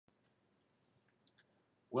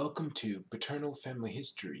Welcome to Paternal Family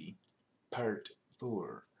History, Part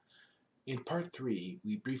 4. In Part 3,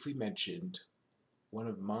 we briefly mentioned one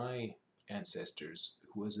of my ancestors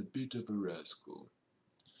who was a bit of a rascal.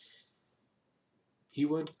 He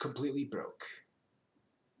went completely broke,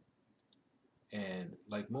 and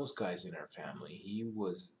like most guys in our family, he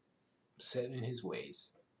was set in his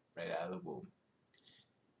ways right out of the womb.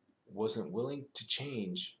 Wasn't willing to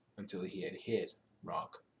change until he had hit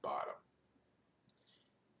rock bottom.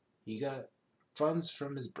 He got funds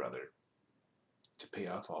from his brother to pay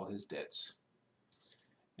off all his debts.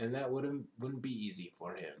 And that wouldn't be easy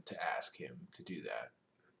for him to ask him to do that.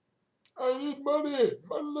 I need money,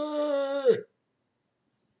 money.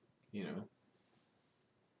 You know,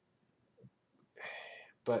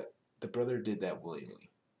 but the brother did that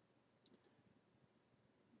willingly.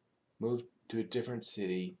 Moved to a different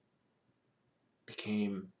city,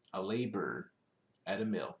 became a laborer at a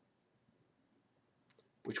mill,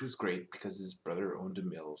 which was great because his brother owned a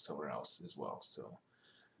mill somewhere else as well. So,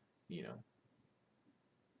 you know,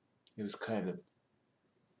 it was kind of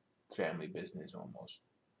family business almost.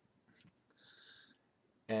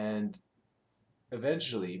 And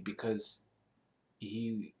eventually, because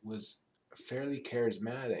he was fairly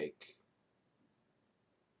charismatic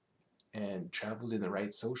and traveled in the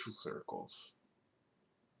right social circles,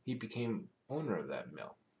 he became owner of that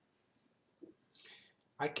mill.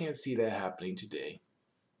 I can't see that happening today,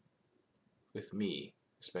 with me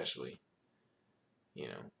especially, you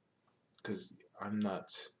know, because I'm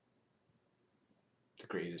not the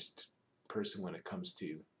greatest person when it comes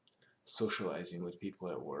to socializing with people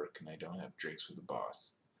at work, and I don't have drinks with the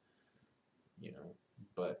boss, you know.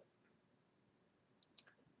 But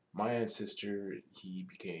my ancestor, he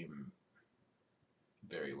became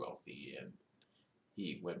very wealthy, and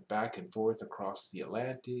he went back and forth across the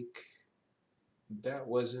Atlantic. That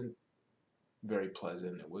wasn't very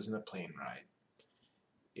pleasant. It wasn't a plane ride.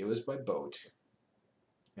 It was by boat,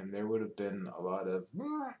 and there would have been a lot of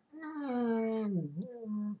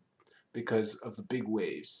because of the big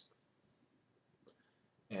waves,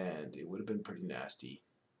 and it would have been pretty nasty.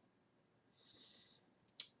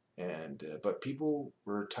 And but people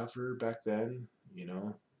were tougher back then, you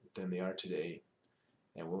know, than they are today,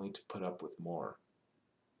 and willing to put up with more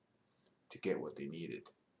to get what they needed.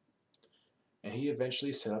 And he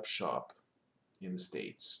eventually set up shop in the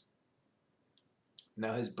States.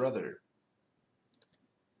 Now his brother,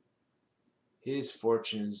 his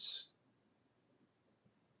fortunes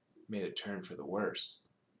made a turn for the worse.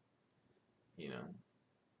 You know,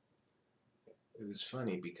 it was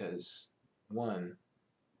funny because one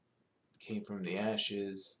came from the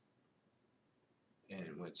ashes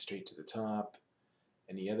and went straight to the top,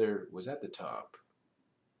 and the other was at the top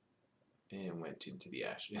and went into the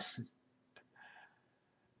ashes.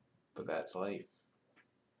 But that's life,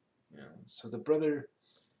 you know. So the brother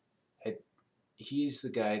had, he's the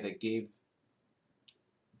guy that gave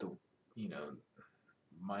the, you know,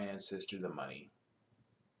 my ancestor the money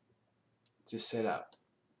to set up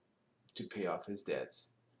to pay off his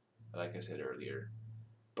debts, like I said earlier.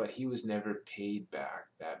 But he was never paid back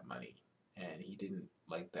that money, and he didn't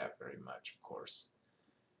like that very much, of course.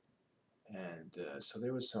 And so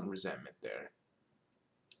there was some resentment there.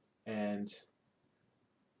 And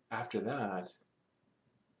after that,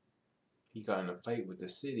 he got in a fight with the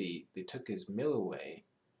city. They took his mill away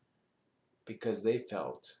because they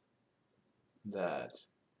felt that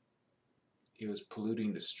it was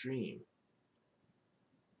polluting the stream.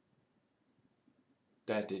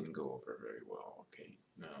 That didn't go over very well, okay?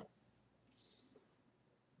 No.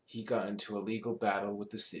 He got into a legal battle with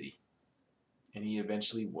the city, and he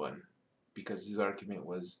eventually won because his argument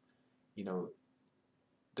was, you know,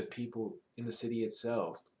 the people in the city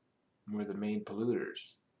itself were the main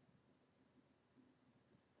polluters.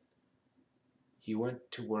 He went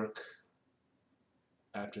to work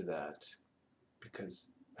after that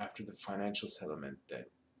because after the financial settlement that,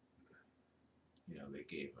 you know, they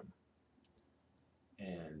gave him,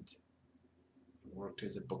 and worked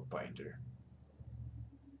as a bookbinder.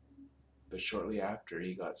 But shortly after,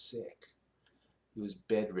 he got sick. He was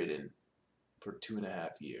bedridden for 2.5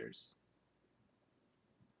 years,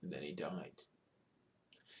 and then he died.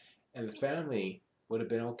 And the family would have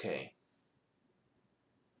been okay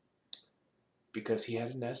because he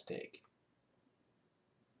had a nest egg.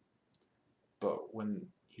 But when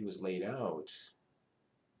he was laid out,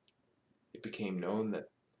 it became known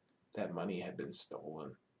that that money had been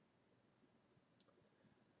stolen.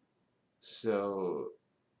 So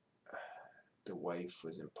the wife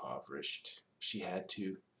was impoverished. She had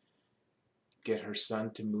to get her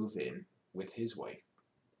son to move in with his wife.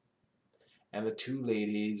 And the two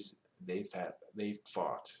ladies, they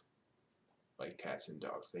fought like cats and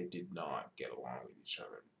dogs. They did not get along with each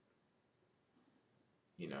other,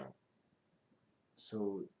 you know.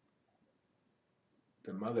 So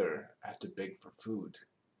the mother had to beg for food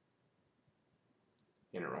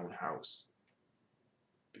in her own house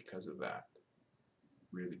because of that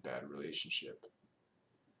really bad relationship.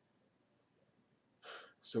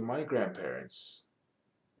 So my grandparents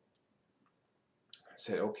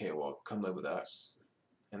said, okay, well, come live with us.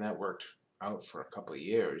 And that worked out for a couple of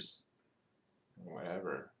years,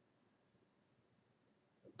 whatever.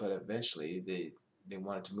 But eventually they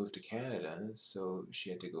wanted to move to Canada, so she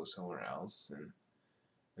had to go somewhere else. And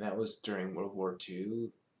that was during World War II.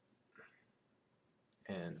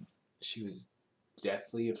 And she was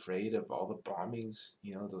deathly afraid of all the bombings,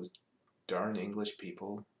 those darn English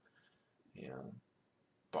people, you know,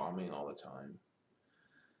 bombing all the time.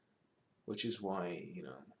 Which is why,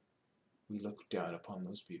 we look down upon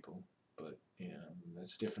those people. But,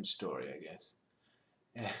 that's a different story, I guess.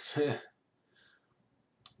 And,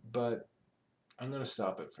 but I'm going to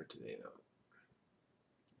stop it for today, though.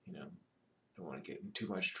 Don't want to get in too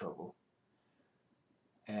much trouble.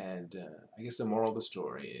 And I guess the moral of the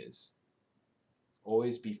story is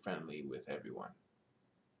always be friendly with everyone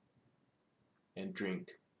and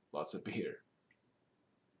drink lots of beer.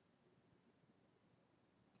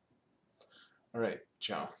 All right,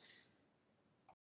 ciao.